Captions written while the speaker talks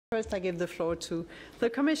First, I give the floor to the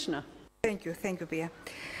Commissioner. Thank you, Pia.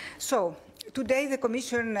 So, today the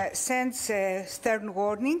Commission sends a stern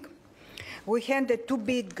warning. We handed two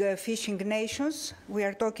big fishing nations. We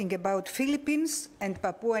are talking about Philippines and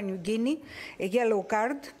Papua New Guinea, a yellow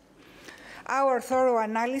card. Our thorough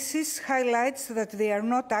analysis highlights that they are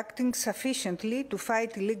not acting sufficiently to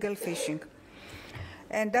fight illegal fishing.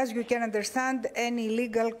 And as you can understand, any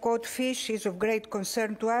illegal caught fish is of great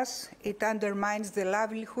concern to us. It undermines the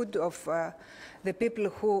livelihood of the people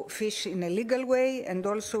who fish in a legal way, and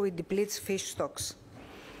also it depletes fish stocks.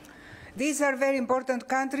 These are very important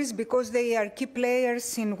countries because they are key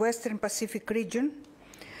players in Western Pacific region.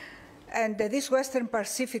 And this Western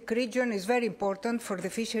Pacific region is very important for the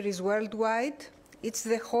fisheries worldwide. It's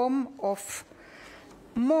the home of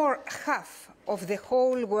half of the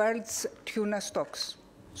whole world's tuna stocks.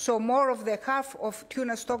 So more of the half of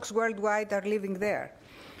tuna stocks worldwide are living there.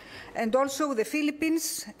 And also the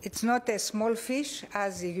Philippines, it's not a small fish,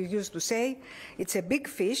 as you used to say. It's a big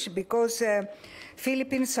fish because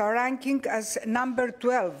Philippines are ranking as number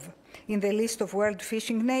 12 in the list of world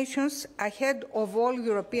fishing nations, ahead of all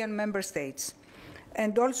European member states.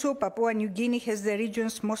 And also Papua New Guinea has the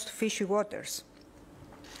region's most fishy waters.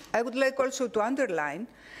 I would like also to underline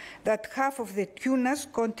that half of the tunas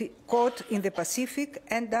caught in the Pacific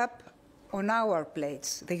end up on our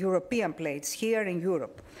plates, the European plates, here in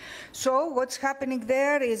Europe. So what's happening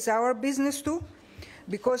there is our business too,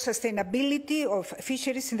 because sustainability of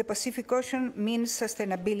fisheries in the Pacific Ocean means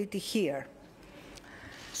sustainability here.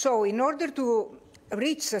 So in order to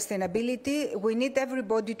reach sustainability, we need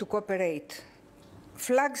everybody to cooperate.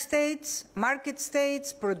 Flag states, market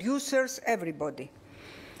states, producers, everybody.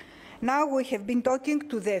 Now we have been talking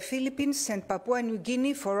to the Philippines and Papua New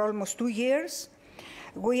Guinea for almost 2 years.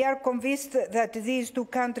 We are convinced that these two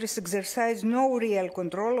countries exercise no real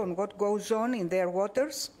control on what goes on in their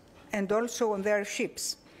waters and also on their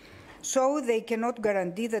ships. So they cannot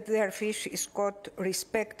guarantee that their fish is caught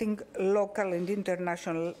respecting local and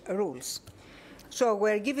international rules. So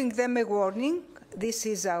we're giving them a warning. This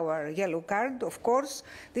is our yellow card, of course.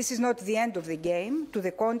 This is not the end of the game. To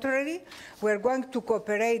the contrary, we're going to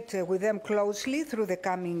cooperate with them closely through the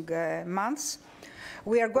coming months.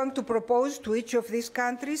 We are going to propose to each of these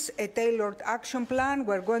countries a tailored action plan.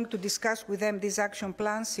 We're going to discuss with them these action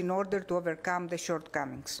plans in order to overcome the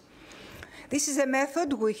shortcomings. This is a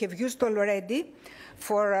method we have used already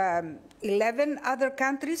for 11 other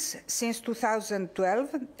countries since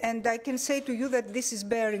 2012, and I can say to you that this is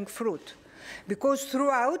bearing fruit. Because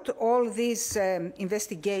throughout all these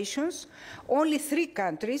investigations, only three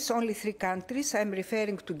countries, I'm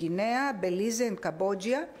referring to Guinea, Belize, and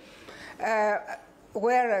Cambodia,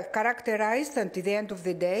 were characterized until the end of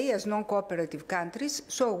the day as non-cooperative countries.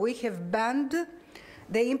 So we have banned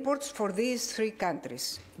the imports for these three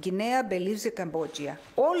countries, Guinea, Belize, and Cambodia.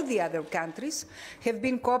 All the other countries have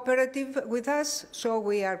been cooperative with us, so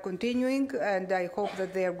we are continuing, and I hope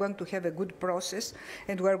that they are going to have a good process,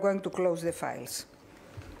 and we are going to close the files.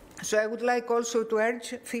 So I would like also to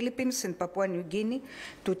urge Philippines and Papua New Guinea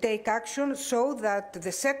to take action so that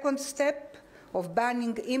the second step of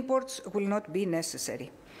banning imports will not be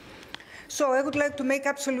necessary. So I would like to make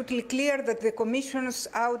absolutely clear that the Commission's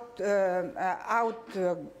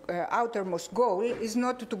outermost goal is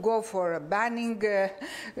not to go for banning,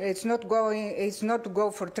 it's not to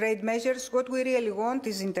go for trade measures. What we really want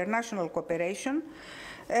is international cooperation.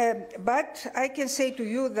 But I can say to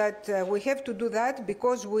you that we have to do that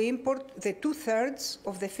because we import the 2/3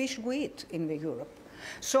 of the fish we eat in Europe.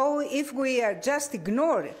 So if we just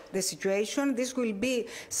ignore the situation, this will be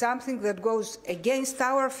something that goes against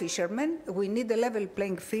our fishermen. We need a level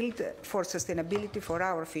playing field for sustainability for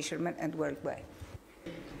our fishermen and worldwide.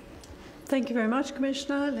 Thank you very much,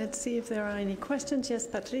 Commissioner. Let's see if there are any questions. Yes,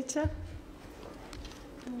 Patricia.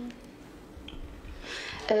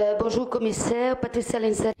 Bonjour, Commissaire. Patricia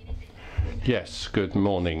Lenza. Yes, good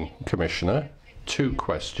morning, Commissioner. 2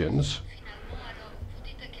 questions.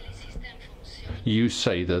 You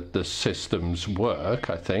say that the systems work,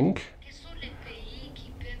 I think.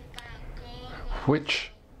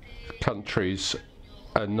 Which countries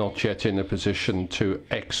are not yet in a position to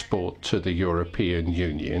export to the European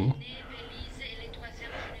Union?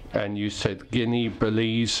 And you said Guinea,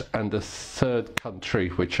 Belize, and a third country,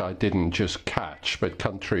 which I didn't just catch, but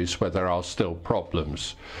countries where there are still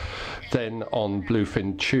problems. Then on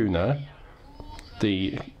bluefin tuna,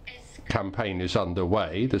 the campaign is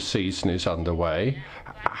underway, the season is underway.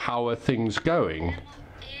 How are things going?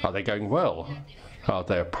 Are they going well? Are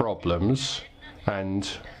there problems?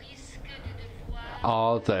 And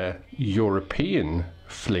are there European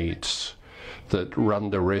fleets that run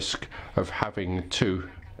the risk of having to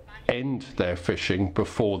end their fishing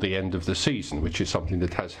before the end of the season, which is something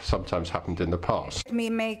that has sometimes happened in the past.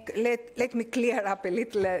 Let me clear up a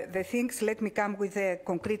little the things. Let me come with a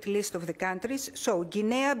concrete list of the countries. So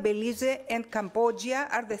Guinea, Belize, and Cambodia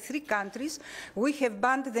are the three countries we have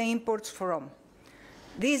banned the imports from.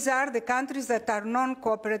 These are the countries that are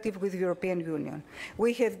non-cooperative with the European Union.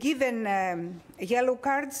 We have given yellow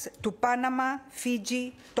cards to Panama,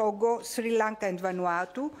 Fiji, Togo, Sri Lanka, and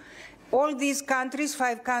Vanuatu. All these countries,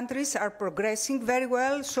 5 countries, are progressing very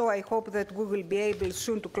well, so I hope that we will be able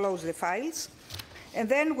soon to close the files. And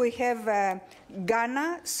then we have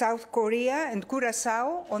Ghana, South Korea, and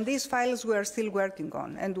Curacao. On these files we are still working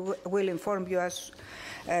on, and we'll inform you as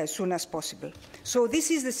soon as possible. So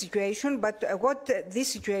this is the situation, but what this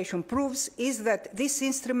situation proves is that this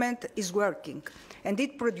instrument is working. And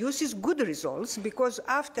it produces good results, because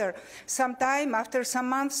after some time, after some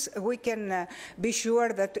months, we can be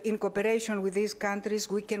sure that in cooperation with these countries,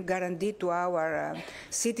 we can guarantee to our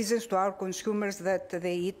citizens, to our consumers, that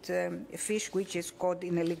they eat fish which is caught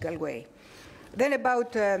in a legal way. Then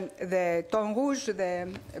about the thon rouge, the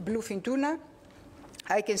bluefin tuna,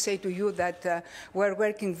 I can say to you that we're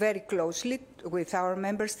working very closely with our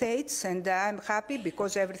member states, and I'm happy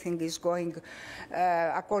because everything is going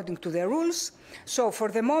according to the rules. So for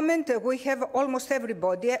the moment, we have almost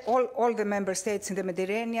everybody, all the member states in the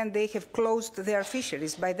Mediterranean, they have closed their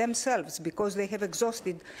fisheries by themselves because they have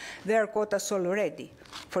exhausted their quotas already.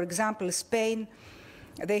 For example, Spain,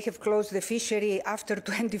 they have closed the fishery after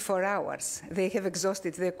 24 hours. They have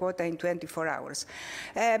exhausted their quota in 24 hours.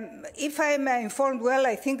 If I'm informed well,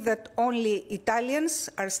 I think that only Italians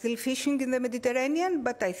are still fishing in the Mediterranean,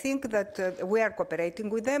 but I think that we are cooperating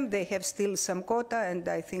with them. They have still some quota, and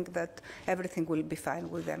I think that everything will be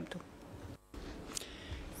fine with them too.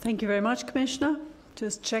 Thank you very much, Commissioner.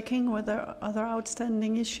 Just checking whether other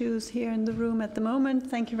outstanding issues here in the room at the moment.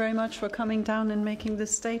 Thank you very much for coming down and making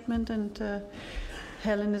this statement, and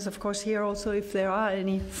Helen is, of course, here also if there are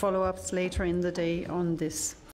any follow-ups later in the day on this.